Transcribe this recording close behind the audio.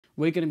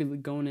we're going to be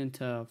going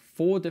into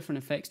 4 different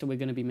effects that we're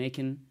going to be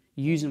making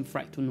using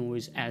Fractal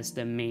Noise as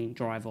the main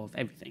driver of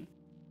everything.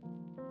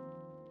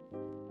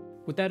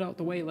 With that out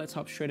the way, let's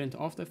hop straight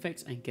into After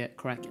Effects and get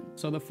cracking.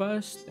 So the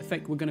first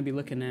effect we're going to be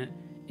looking at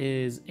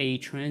is a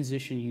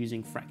transition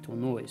using Fractal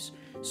Noise.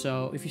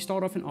 So if you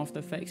start off in After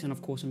Effects, and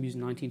of course I'm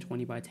using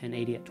 1920 by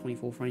 1080 at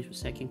 24 frames per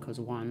second because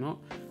why not,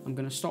 I'm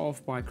going to start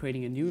off by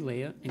creating a new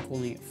layer and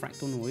calling it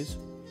Fractal Noise.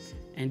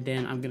 And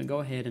then I'm going to go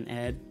ahead and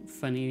add,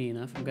 funnily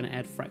enough, I'm going to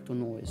add Fractal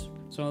Noise.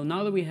 So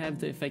now that we have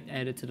the effect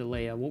added to the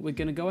layer, what we're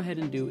going to go ahead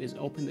and do is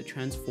open the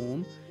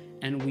transform,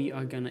 and we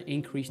are going to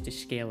increase the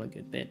scale a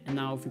good bit. And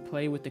now if we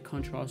play with the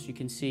contrast, you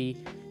can see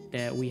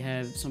that we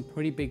have some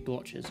pretty big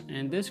blotches,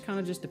 and this kind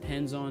of just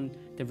depends on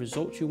the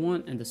results you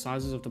want and the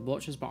sizes of the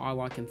blotches, but I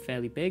like them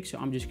fairly big, so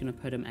I'm just going to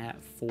put them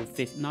at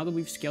 450. Now that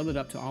we've scaled it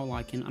up to our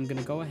liking, I'm going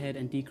to go ahead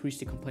and decrease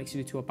the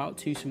complexity to about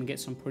 2 so we can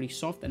get some pretty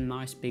soft and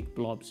nice big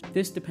blobs.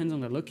 This depends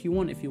on the look you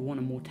want. If you want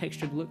a more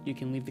textured look, you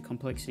can leave the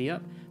complexity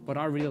up, but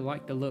I really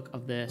like the look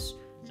of this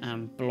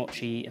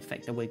blotchy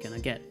effect that we're going to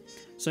get.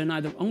 So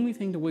now the only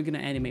thing that we're going to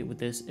animate with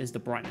this is the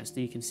brightness that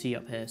you can see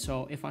up here.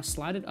 So if I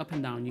slide it up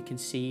and down, you can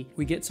see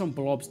we get some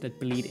blobs that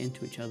bleed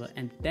into each other,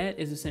 and that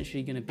is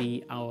essentially going to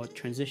be our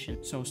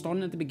transition. So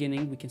starting at the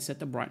beginning, we can set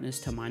the brightness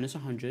to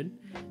 -100,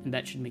 and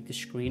that should make the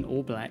screen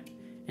all black.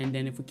 And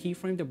then if we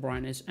keyframe the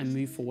brightness and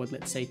move forward,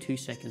 let's say 2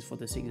 seconds for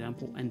this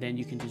example, and then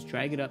you can just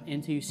drag it up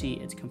until you see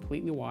it's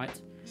completely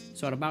white.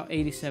 So at about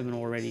 87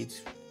 already,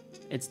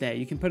 it's there.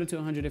 You can put it to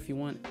 100 if you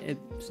want.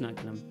 It's not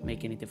going to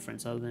make any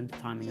difference other than the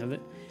timing of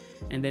it.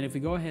 And then if we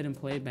go ahead and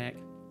play it back,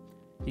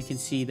 you can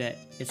see that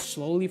it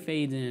slowly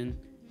fades in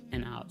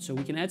and out. So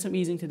we can add some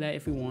easing to that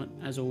if we want.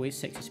 As always,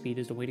 sexy speed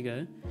is the way to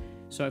go.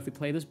 So if we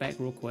play this back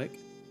real quick,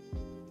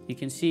 you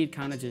can see it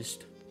kind of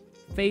just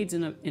fades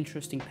in an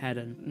interesting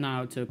pattern.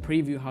 Now to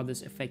preview how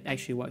this effect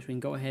actually works, we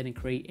can go ahead and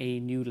create a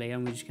new layer,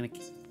 and we're just going to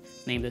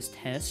name this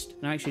test.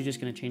 I'm actually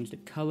just going to change the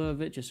color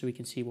of it just so we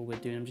can see what we're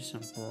doing. I'm just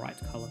some bright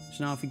color.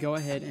 So now if we go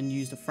ahead and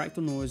use the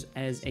Fractal Noise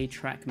as a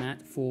track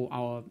matte for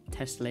our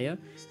test layer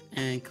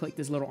and click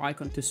this little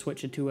icon to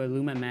switch it to a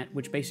Luma matte,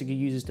 which basically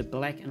uses the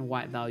black and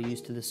white values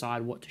to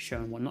decide what to show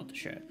and what not to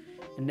show.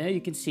 And there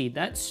you can see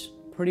that's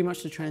pretty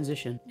much the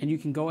transition, and you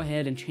can go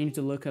ahead and change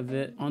the look of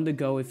it on the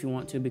go if you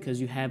want to, because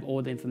you have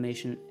all the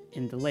information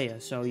in the layer.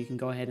 So you can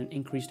go ahead and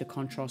increase the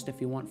contrast if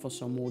you want for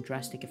some more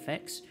drastic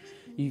effects.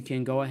 You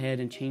can go ahead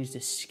and change the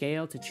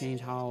scale to change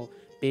how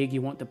big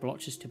you want the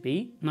blotches to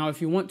be. Now if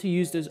you want to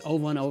use this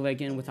over and over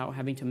again without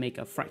having to make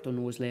a Fractal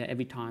Noise layer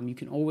every time, you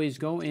can always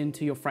go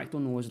into your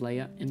Fractal Noise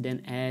layer and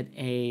then add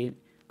a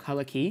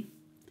color key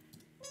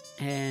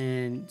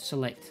and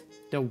select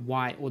the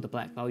white or the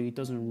black value. It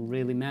doesn't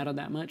really matter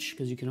that much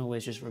because you can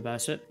always just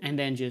reverse it, and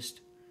then just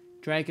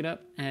drag it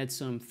up, add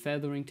some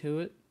feathering to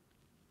it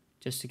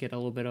just to get a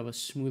little bit of a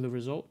smoother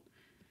result.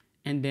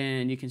 And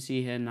then you can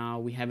see here now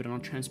we have it on a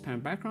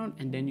transparent background,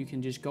 and then you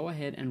can just go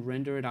ahead and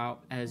render it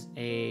out as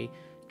a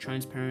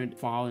transparent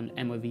file in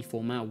MOV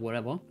format or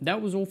whatever.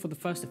 That was all for the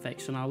first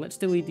effect. So now let's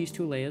delete these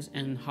 2 layers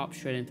and hop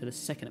straight into the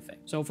second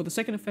effect. So for the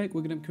second effect,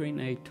 we're going to be creating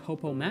a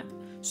topo map.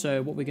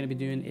 So what we're going to be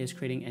doing is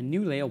creating a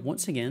new layer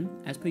once again,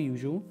 as per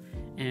usual,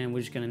 and we're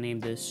just going to name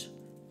this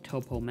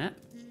topo map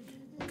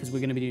because we're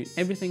going to be doing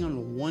everything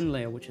on one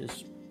layer, which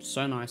is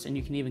so nice. And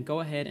you can even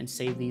go ahead and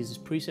save these as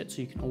presets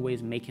so you can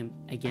always make them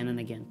again and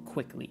again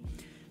quickly.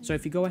 So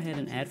if you go ahead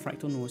and add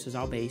Fractal Noise as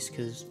our base,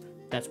 because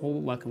that's what we're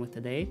working with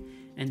today,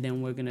 and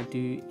then we're going to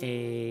do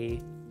a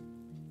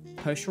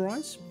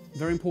posterize.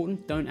 Very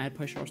important, don't add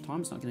posterize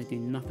time, it's not going to do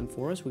nothing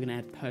for us. We're going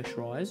to add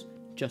posterize,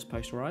 just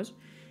posterize.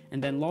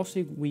 And then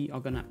lastly, we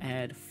are going to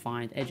add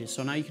find edges.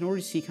 So now you can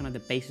already see kind of the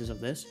basis of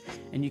this,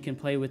 and you can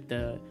play with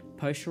the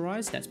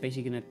posterize. That's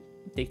basically going to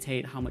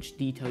dictate how much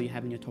detail you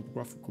have in your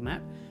topographical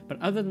map. But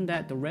other than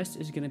that, the rest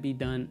is going to be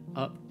done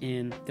up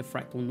in the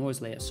Fractal Noise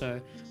layer. So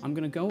I'm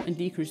going to go and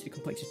decrease the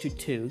complexity to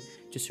 2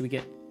 just so we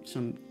get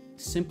some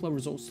simpler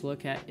results to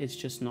look at. It's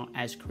just not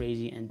as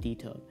crazy and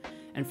detailed.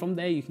 And from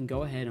there, you can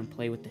go ahead and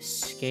play with the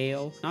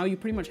scale. Now you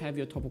pretty much have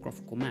your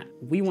topographical map.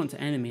 We want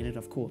to animate it,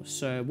 of course.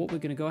 So what we're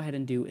going to go ahead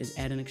and do is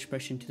add an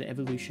expression to the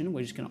evolution.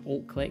 We're just going to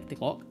alt-click the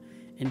clock,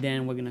 and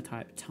then we're going to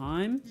type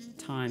time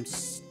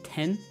times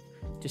 10,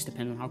 just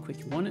depending on how quick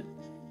you want it.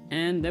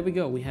 And there we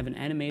go. We have an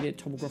animated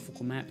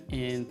topographical map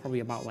in probably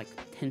about like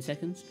 10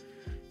 seconds.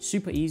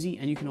 Super easy,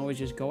 and you can always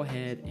just go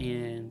ahead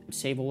and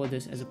save all of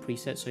this as a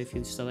preset. So if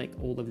you select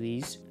all of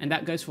these, and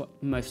that goes for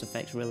most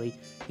effects really,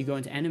 you go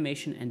into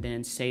animation and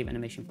then save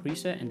animation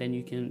preset, and then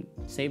you can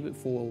save it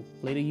for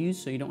later use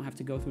so you don't have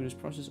to go through this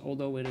process,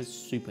 although it is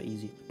super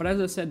easy. But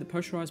as I said, the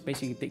posterize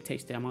basically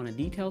dictates the amount of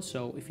detail.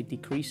 So if you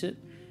decrease it,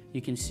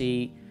 you can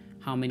see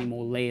how many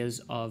more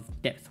layers of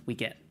depth we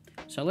get.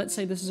 So let's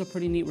say this is a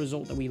pretty neat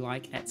result that we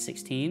like at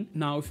 16.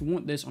 Now if we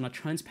want this on a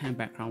transparent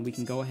background, we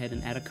can go ahead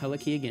and add a color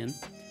key again,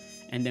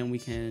 and then we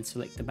can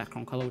select the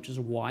background color, which is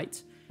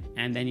white,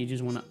 and then you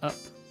just want to up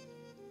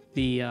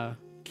the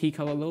key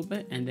color a little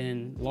bit, and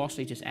then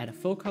lastly just add a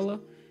fill color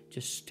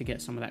just to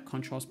get some of that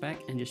contrast back,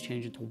 and just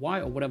change it to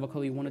white or whatever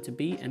color you want it to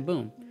be, and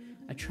boom,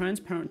 a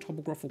transparent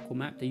topographical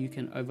map that you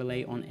can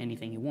overlay on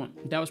anything you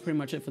want. That was pretty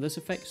much it for this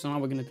effect. So now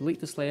we're going to delete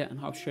this layer and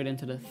hop straight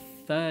into the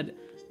third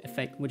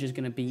effect, which is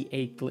going to be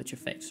a glitch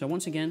effect. So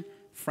once again,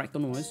 Fractal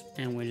Noise,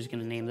 and we're just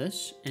going to name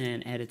this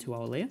and add it to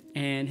our layer.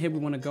 And here we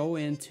want to go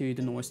into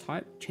the noise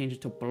type, change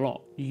it to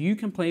block. You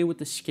can play with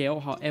the scale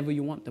however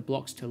you want the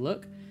blocks to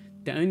look.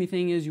 The only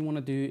thing is you want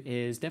to do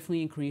is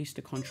definitely increase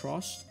the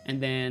contrast,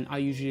 and then I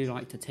usually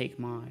like to take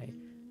my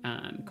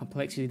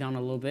complexity down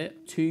a little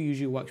bit. 2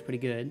 usually works pretty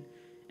good.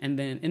 And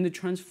then in the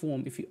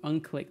transform, if you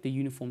unclick the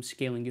uniform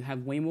scaling, you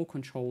have way more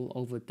control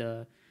over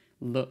the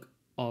look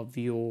of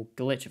your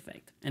glitch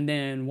effect. And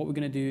then what we're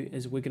going to do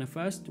is we're going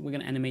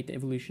to animate the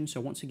evolution.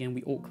 So once again,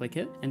 we alt click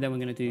it, and then we're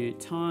going to do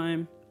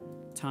time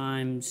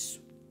times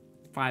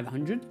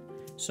 500.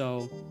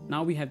 So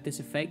now we have this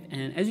effect,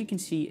 and as you can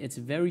see, it's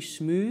very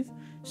smooth,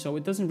 so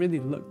it doesn't really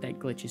look that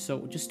glitchy.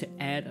 So just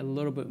to add a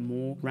little bit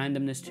more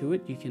randomness to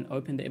it, you can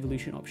open the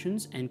evolution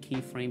options and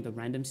keyframe the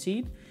random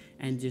seed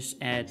and just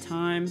add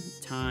time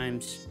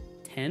times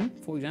 10,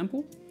 for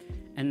example.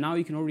 And now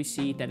you can already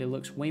see that it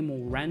looks way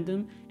more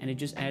random, and it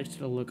just adds to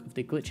the look of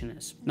the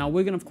glitchiness. Now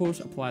we're gonna of course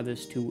apply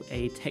this to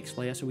a text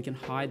layer, so we can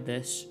hide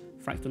this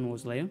fractal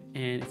noise layer.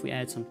 And if we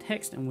add some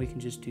text, and we can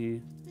just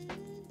do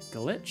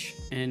glitch,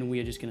 and we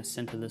are just going to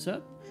center this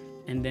up,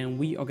 and then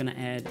we are going to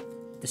add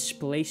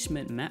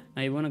displacement map.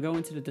 Now you want to go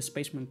into the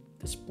displacement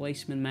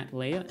map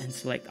layer and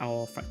select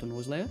our fractal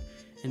noise layer,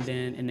 and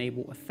then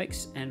enable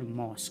effects and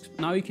masks.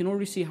 Now you can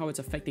already see how it's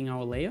affecting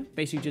our layer,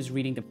 basically just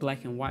reading the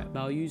black and white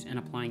values and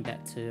applying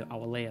that to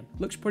our layer.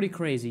 Looks pretty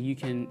crazy. You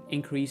can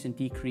increase and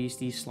decrease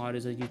these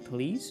sliders as you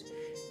please.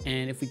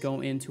 And if we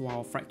go into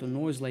our fractal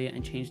noise layer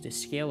and change the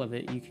scale of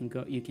it,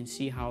 you can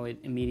see how it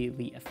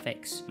immediately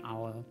affects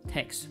our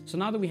text. So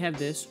now that we have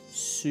this,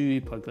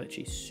 super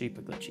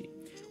glitchy,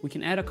 we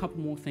can add a couple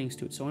more things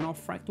to it. So in our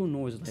fractal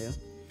noise layer,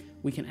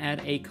 we can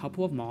add a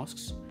couple of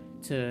masks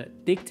to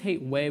dictate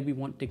where we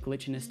want the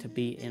glitchiness to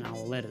be in our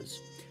letters.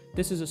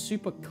 This is a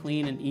super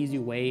clean and easy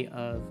way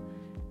of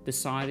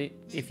deciding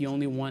if you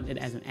only want it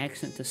as an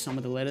accent to some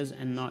of the letters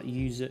and not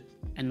use it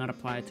and not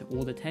apply it to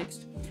all the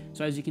text.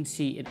 So as you can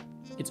see,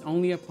 it's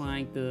only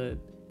applying the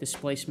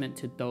displacement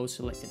to those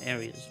selected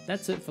areas.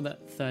 That's it for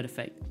that third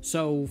effect.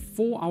 So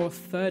for our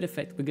third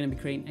effect, we're going to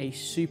be creating a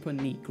super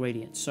neat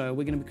gradient. So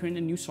we're going to be creating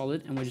a new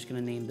solid, and we're just going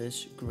to name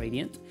this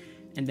gradient.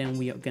 And then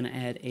we are going to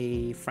add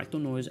a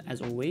fractal noise,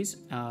 as always,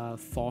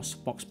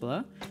 fast box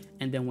blur.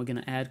 And then we're going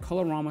to add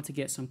colorama to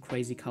get some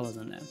crazy colors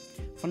in there.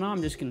 For now,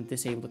 I'm just going to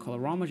disable the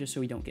colorama just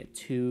so we don't get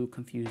too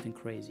confused and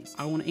crazy.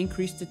 I want to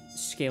increase the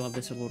scale of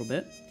this a little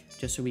bit,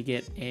 just so we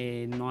get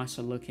a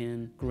nicer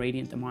looking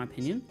gradient, in my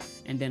opinion.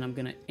 And then I'm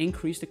going to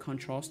increase the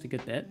contrast a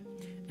good bit,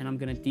 and I'm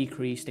going to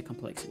decrease the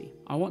complexity.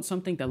 I want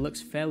something that looks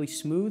fairly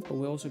smooth, but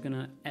we're also going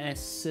to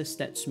assist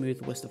that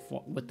smooth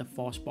with the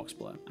fast box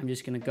blur. I'm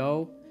just going to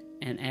go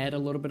and add a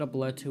little bit of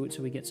blur to it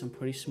so we get some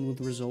pretty smooth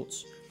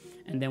results.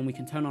 And then we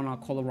can turn on our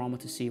colorama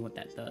to see what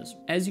that does.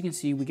 As you can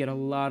see, we get a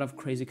lot of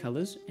crazy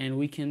colors, and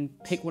we can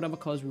pick whatever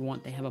colors we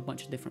want. They have a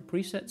bunch of different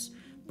presets,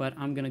 but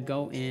I'm gonna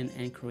go in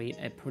and create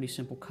a pretty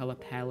simple color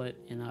palette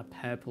in a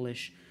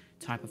purplish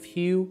type of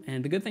hue.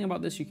 And the good thing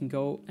about this, you can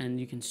go and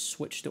you can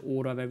switch the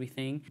order of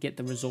everything, get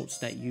the results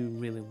that you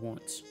really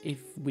want. If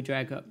we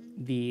drag up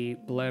the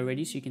blur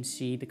radius, you can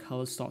see the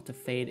colors start to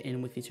fade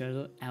in with each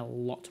other a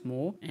lot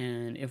more.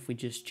 And if we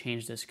just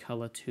change this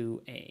color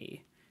to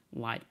a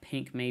light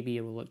pink, maybe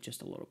it will look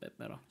just a little bit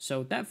better.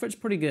 So that fits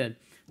pretty good.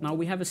 Now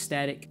we have a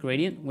static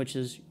gradient, which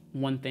is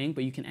one thing,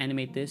 but you can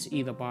animate this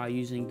either by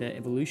using the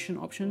evolution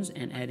options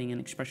and adding an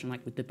expression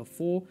like we did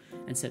before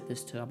and set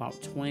this to about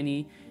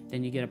 20.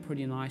 Then you get a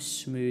pretty nice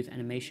smooth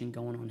animation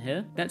going on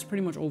here. That's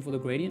pretty much all for the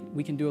gradient.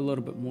 We can do a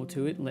little bit more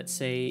to it. Let's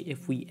say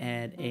if we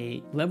add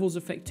a levels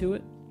effect to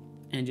it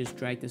and just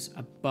drag this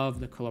above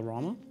the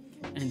colorama,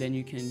 and then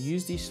you can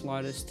use these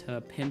sliders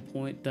to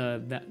pinpoint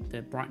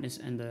the brightness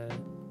and the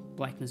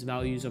blackness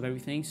values of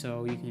everything,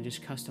 so you can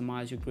just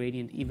customize your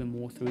gradient even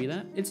more through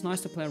that. It's nice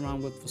to play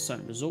around with for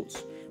certain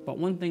results, but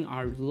one thing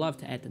I love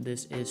to add to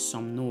this is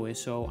some noise.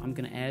 So I'm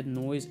going to add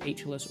noise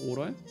HLS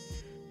auto,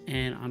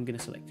 and I'm going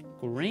to select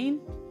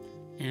grain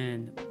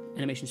and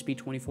animation speed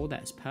 24.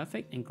 That is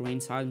perfect. And grain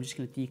size, I'm just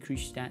going to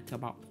decrease that to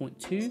about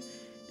 0.2,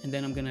 and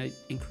then I'm going to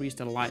increase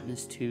the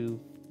lightness to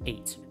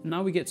 8.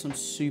 Now we get some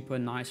super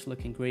nice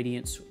looking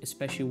gradients,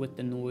 especially with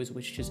the noise,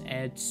 which just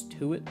adds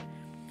to it.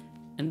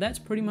 And that's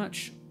pretty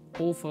much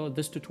all for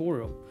this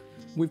tutorial.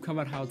 We've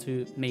covered how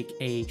to make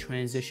a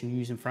transition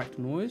using fractal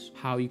noise,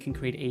 how you can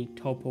create a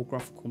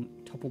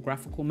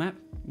topographical map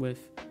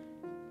with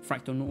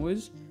fractal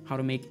noise, how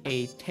to make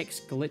a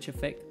text glitch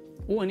effect,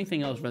 or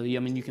anything else really. I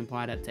mean, you can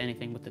apply that to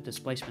anything with the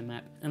displacement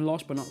map. And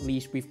last but not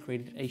least, we've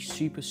created a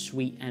super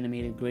sweet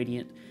animated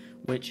gradient,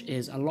 which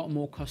is a lot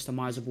more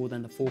customizable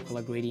than the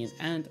 4-color gradient,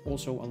 and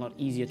also a lot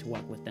easier to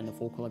work with than the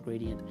 4-color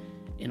gradient.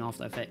 in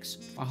After Effects.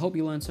 I hope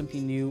you learned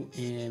something new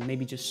and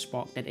maybe just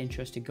sparked that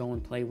interest to go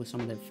and play with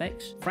some of the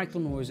effects.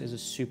 Fractal Noise is a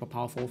super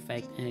powerful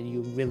effect and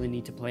you really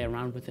need to play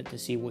around with it to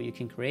see what you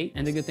can create.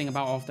 And the good thing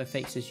about After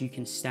Effects is you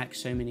can stack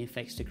so many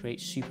effects to create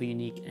super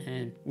unique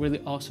and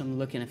really awesome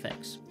looking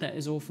effects. That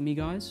is all for me,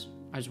 guys.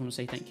 I just want to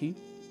say thank you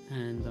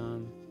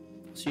and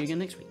see you again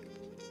next week.